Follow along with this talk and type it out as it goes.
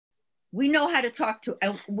we know how to talk to,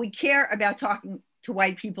 and we care about talking to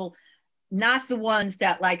white people, not the ones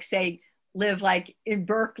that like say live like in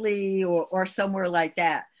Berkeley or somewhere like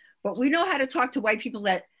that. But we know how to talk to white people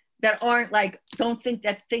that aren't like, don't think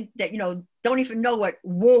that, you know, don't even know what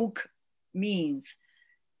woke means.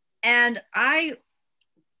 And I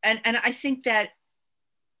think that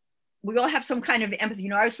we all have some kind of empathy. You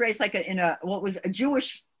know, I was raised like in a what was a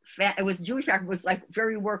Jewish, it was Jewish background, was like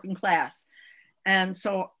very working class, and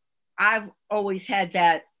so I've always had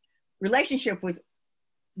that relationship with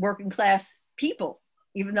working class people,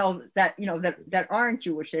 even though that, you know, that aren't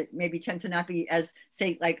Jewish, that maybe tend to not be as,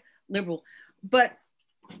 say, like liberal. But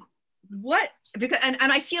what, because and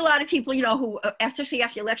I see a lot of people, you know, who, especially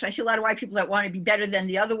after the election, I see a lot of white people that want to be better than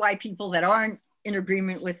the other white people that aren't in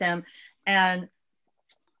agreement with them. And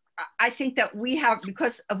I think that we have,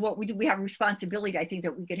 because of what we do, we have a responsibility. I think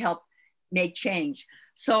that we could help make change.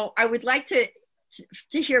 So I would like to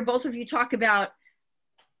hear both of you talk about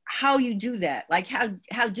how you do that. Like how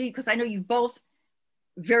do you, because I know you both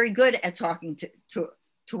very good at talking to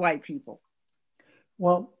white people.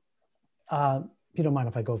 Well, if you don't mind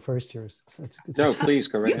if I go first here. No, please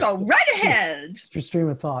go right ahead. You go right ahead. Stream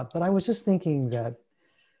of thought. But I was just thinking that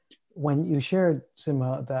when you shared,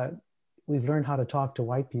 Sima, that we've learned how to talk to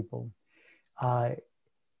white people, I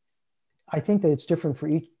think that it's different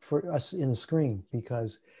for us in the screen,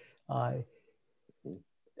 because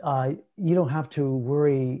you don't have to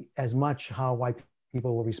worry as much how white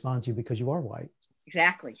people will respond to you because you are white.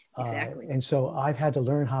 Exactly. And so I've had to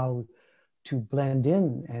learn how to blend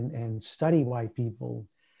in and study white people.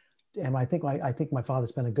 And I think my father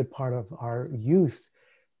spent a good part of our youth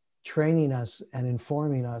training us and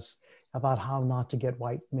informing us about how not to get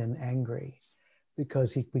white men angry,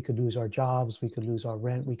 because we could lose our jobs, we could lose our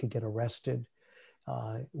rent, we could get arrested,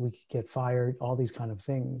 we could get fired, all these kind of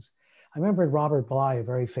things. I remember Robert Bly, a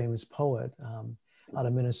very famous poet out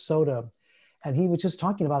of Minnesota, and he was just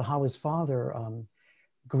talking about how his father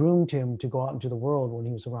groomed him to go out into the world when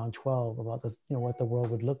he was around 12, about what the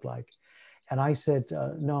world would look like. And I said,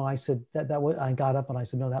 no, I said that was, I got up and I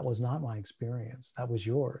said, no, that was not my experience. That was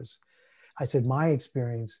yours. I said, my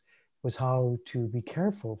experience was how to be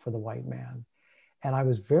careful for the white man. And I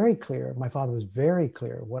was very clear, my father was very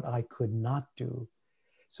clear what I could not do,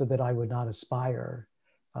 so that I would not aspire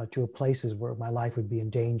to places where my life would be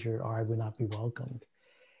endangered or I would not be welcomed.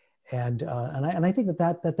 And I think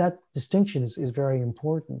that distinction is very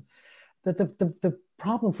important. That the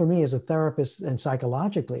problem for me as a therapist and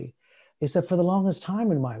psychologically is that for the longest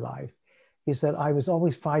time in my life is that I was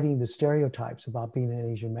always fighting the stereotypes about being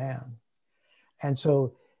an Asian man. And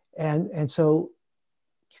so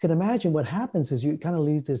you can imagine what happens is you kind of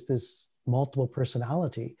leave this multiple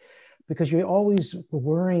personality, because you're always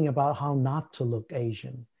worrying about how not to look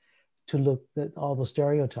Asian, to look at all the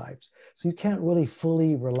stereotypes. So you can't really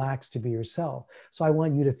fully relax to be yourself. So I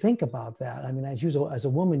want you to think about that. I mean, as a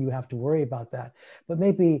woman, you have to worry about that. But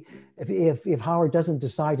maybe if Howard doesn't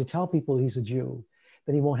decide to tell people he's a Jew,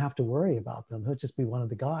 then he won't have to worry about them. He'll just be one of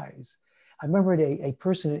the guys. I remember a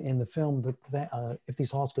person in the film, If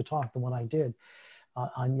These Halls Could Talk, the one I did,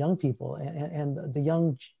 on young people. And the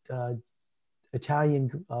young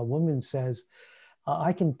Italian woman says,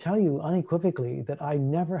 I can tell you unequivocally that I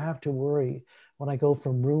never have to worry when I go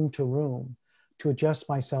from room to room to adjust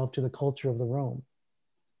myself to the culture of the room.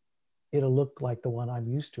 It'll look like the one I'm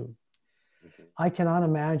used to. Mm-hmm. I cannot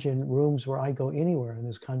imagine rooms where I go anywhere in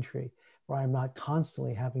this country where I'm not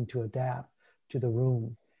constantly having to adapt to the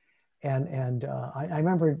room. And I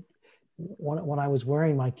remember when I was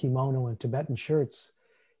wearing my kimono and Tibetan shirts,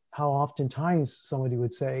 how oftentimes somebody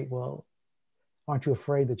would say, well, aren't you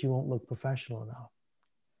afraid that you won't look professional enough?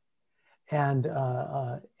 And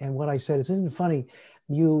what I said is, isn't it funny?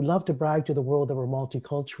 You love to brag to the world that we're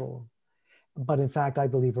multicultural, but in fact, I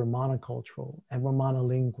believe we're monocultural and we're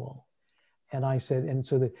monolingual. And I said, and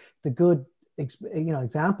so the good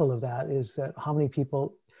example of that is that how many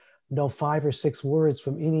people know 5 or 6 words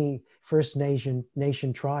from any First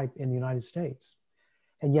Nation tribe in the United States.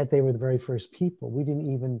 And yet they were the very first people. We didn't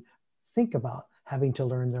even think about having to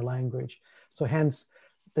learn their language. So hence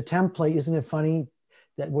the template, isn't it funny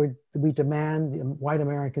that we demand, white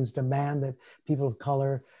Americans demand that people of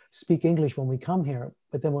color speak English when we come here.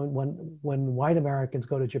 But then when white Americans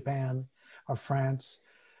go to Japan or France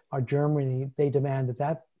or Germany, they demand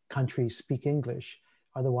that country speak English,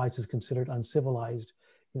 otherwise it's considered uncivilized,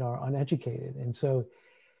 or uneducated. And so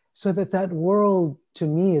that world to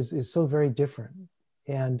me is so very different.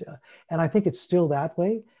 And I think it's still that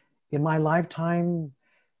way. In my lifetime,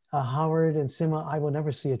 Howard and Sima, I will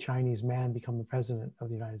never see a Chinese man become the president of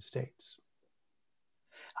the United States.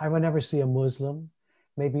 I will never see a Muslim,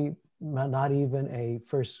 maybe not even a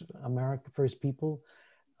first people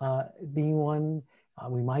being one.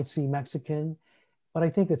 We might see Mexican, but I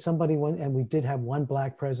think that somebody went, and we did have one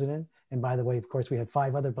Black president. And by the way, of course, we had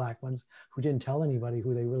 5 other Black ones who didn't tell anybody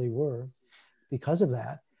who they really were because of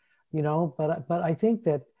that, you know. But I think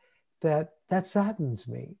that saddens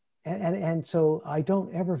me, and so I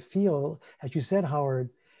don't ever feel, as you said, Howard,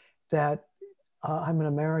 that I'm an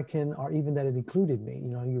American, or even that it included me.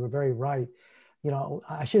 You know, you were very right. You know,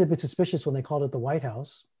 I should have been suspicious when they called it the White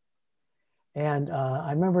House. And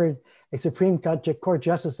I remember a Supreme Court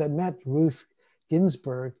justice that met Ruth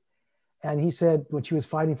Ginsburg, and he said, when she was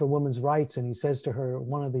fighting for women's rights, and he says to her,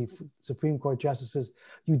 one of the Supreme Court justices,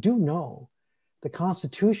 "You do know the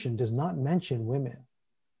Constitution does not mention women."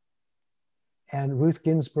 And Ruth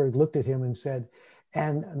Ginsburg looked at him and said,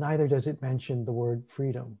 "And neither does it mention the word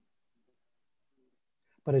freedom.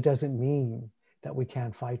 But it doesn't mean that we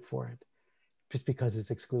can't fight for it just because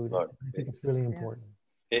it's excluded." Look, I think it's really important.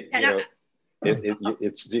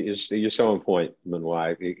 You're so on point,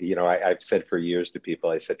 Manoir. You know, I've said for years to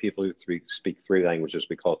people, I said people who speak 3 languages,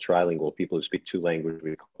 we call trilingual. People who speak 2 languages,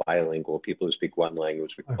 we call bilingual. People who speak 1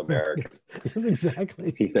 language, we call American. Yes,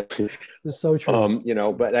 exactly. You know? It's so true. You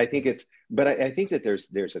know, but I think I think that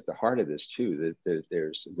there's at the heart of this too, that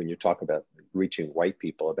there's, when you talk about reaching white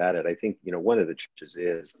people about it, I think, you know, one of the challenges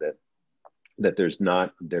is that there's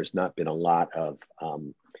not been a lot of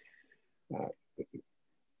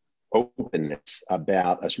openness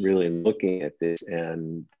about us really looking at this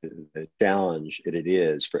and the challenge it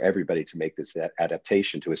is for everybody to make this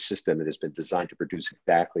adaptation to a system that has been designed to produce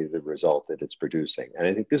exactly the result that it's producing. And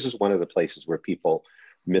I think this is one of the places where people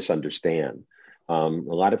misunderstand. A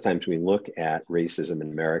lot of times we look at racism in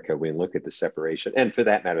America, we look at the separation, and for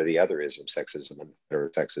that matter, the otherism, sexism and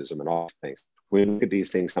heterosexism and all these things. We look at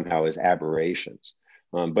these things somehow as aberrations.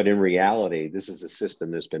 But in reality, this is a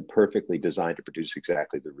system that's been perfectly designed to produce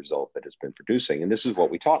exactly the result that it's been producing. And this is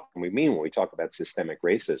what we mean when we talk about systemic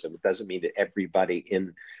racism. It doesn't mean that everybody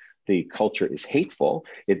in the culture is hateful.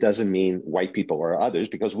 It doesn't mean white people or others,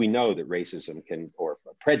 because we know that racism can, or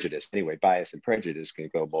prejudice, anyway, bias and prejudice can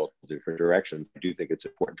go multiple different directions. I do think it's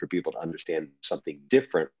important for people to understand something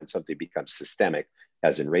different when something becomes systemic,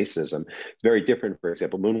 as in racism. It's very different. For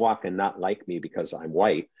example, Moonwalk can not like me because I'm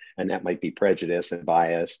white, and that might be prejudice and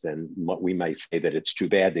biased. And what we might say that it's too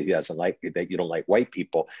bad that he doesn't like, that you don't like white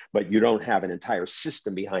people, but you don't have an entire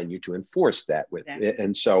system behind you to enforce that with. Yeah.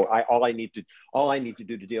 And so all I need to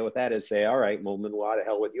do to deal with that is say, all right, well, Moonwalk, to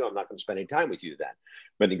hell with you. I'm not going to spend any time with you then.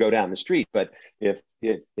 But to go down the street. But if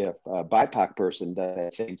a BIPOC person does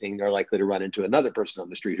that same thing, they're likely to run into another person on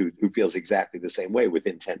the street who feels exactly the same way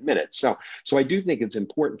within 10 minutes. So I do think it's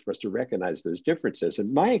important for us to recognize those differences.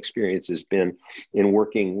 And my experience has been in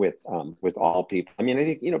working with all people. I mean, I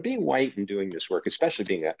think, you know, being white and doing this work, especially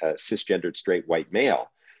being a cisgendered straight white male,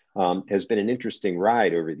 has been an interesting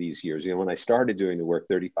ride over these years. You know, when I started doing the work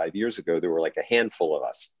 35 years ago, there were like a handful of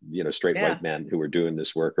us, you know, straight white men who were doing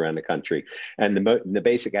this work around the country. And the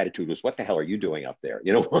basic attitude was, what the hell are you doing up there?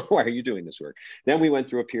 You know, why are you doing this work? Then we went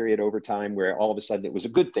through a period over time where all of a sudden it was a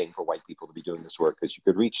good thing for white people to be doing this work because you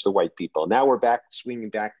could reach the white people. Now we're back, swinging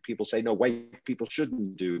back. People say, no, white people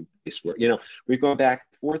shouldn't do this work. You know, we've gone back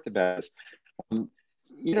and forth about this.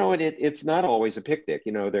 You know, and it's not always a picnic.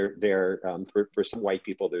 You know, for some white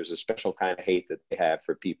people, there's a special kind of hate that they have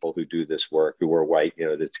for people who do this work, who are white.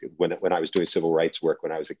 You know, when I was doing civil rights work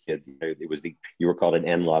when I was a kid, it was you were called an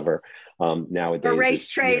N lover. Nowadays, a race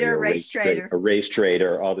traitor, a race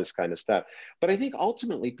traitor, all this kind of stuff. But I think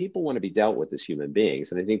ultimately people want to be dealt with as human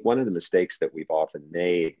beings. And I think one of the mistakes that we've often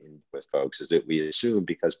made with folks is that we assume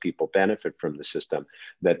because people benefit from the system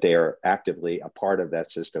that they are actively a part of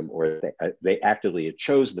that system, or they actively have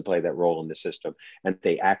chosen to play that role in the system, and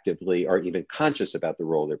they actively are even conscious about the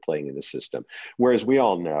role they're playing in the system. Whereas we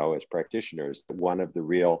all know as practitioners, one of the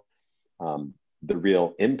real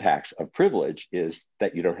impacts of privilege is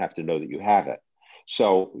that you don't have to know that you have it.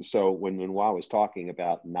 So when Manoir was talking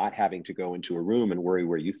about not having to go into a room and worry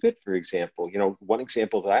where you fit, for example, you know, one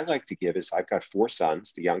example that I like to give is I've got 4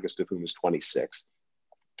 sons, the youngest of whom is 26,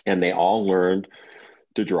 and they all learned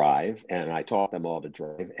to drive, and I taught them all to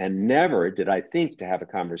drive, and never did I think to have a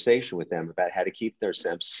conversation with them about how to keep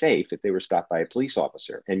themselves safe if they were stopped by a police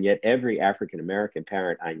officer. And yet every African-American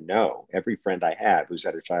parent I know, every friend I have who's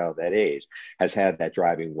had a child that age, has had that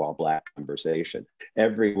driving while black conversation.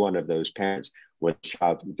 Every one of those parents, when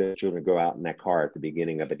the children go out in that car at the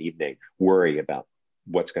beginning of an evening, worry about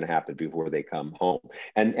what's going to happen before they come home.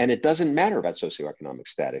 And it doesn't matter about socioeconomic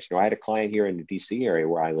status. You know, I had a client here in the DC area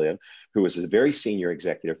where I live who was a very senior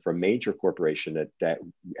executive for a major corporation that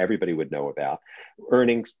everybody would know about,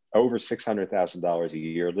 earning over $600,000 a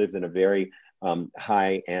year, lived in a very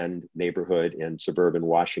high-end neighborhood in suburban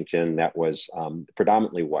Washington that was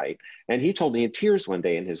predominantly white. And he told me in tears one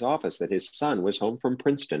day in his office that his son was home from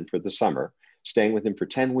Princeton for the summer, staying with him for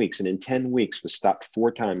 10 weeks, and in 10 weeks was stopped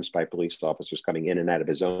 4 times by police officers coming in and out of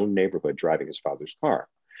his own neighborhood, driving his father's car.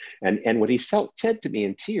 And what he said to me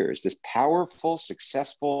in tears, this powerful,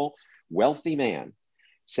 successful, wealthy man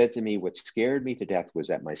said to me, what scared me to death was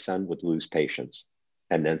that my son would lose patience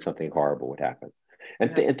and then something horrible would happen.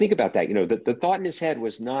 And think about that. You know, the thought in his head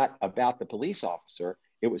was not about the police officer.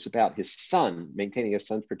 It was about his son, maintaining his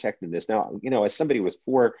son's protectiveness. Now, you know, as somebody with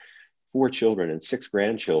four children and 6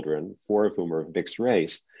 grandchildren, 4 of whom are of mixed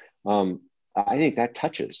race, I think that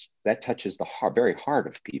touches the very heart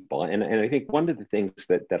of people. And I think one of the things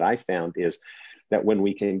that I found is that when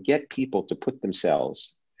we can get people to put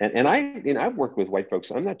themselves, and I've worked with white folks,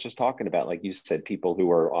 and I'm not just talking about, like you said, people who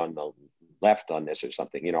are on the left on this or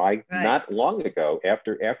something. You know, not long ago,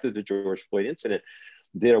 after the George Floyd incident,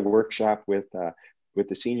 did a workshop with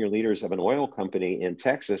the senior leaders of an oil company in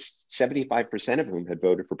Texas, 75% of whom had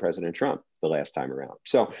voted for President Trump the last time around.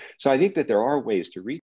 So I think that there are ways to reach